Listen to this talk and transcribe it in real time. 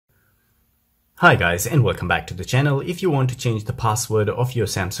Hi guys, and welcome back to the channel. If you want to change the password of your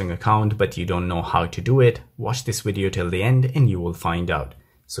Samsung account but you don't know how to do it, watch this video till the end and you will find out.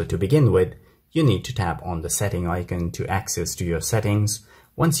 So to begin with, you need to tap on the setting icon to access to your settings.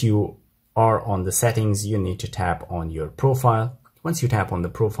 Once you are on the settings, you need to tap on your profile. Once you tap on the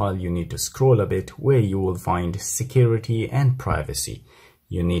profile, you need to scroll a bit where you will find security and privacy.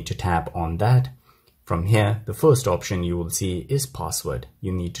 You need to tap on that. From here, the first option you will see is password.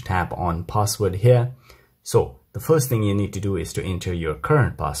 You need to tap on password here. So the first thing you need to do is to enter your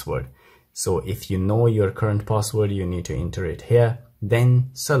current password. So if you know your current password, you need to enter it here.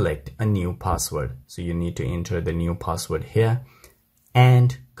 Then select a new password. So you need to enter the new password here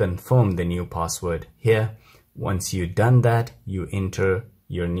and confirm the new password here. Once you've done that, you enter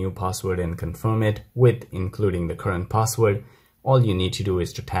your new password and confirm it with including the current password. All you need to do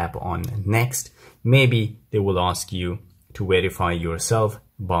is to tap on next. Maybe they will ask you to verify yourself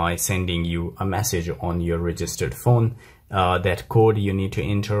by sending you a message on your registered phone. That code you need to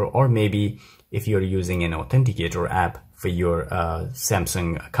enter, or maybe if you're using an authenticator app for your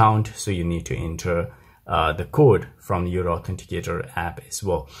Samsung account, so you need to enter the code from your authenticator app as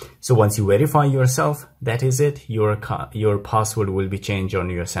well. So once you verify yourself, that is it. Your password will be changed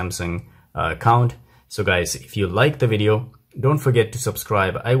on your Samsung account. So guys, if you like the video, don't forget to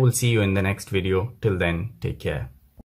subscribe. I will see you in the next video. Till then, take care.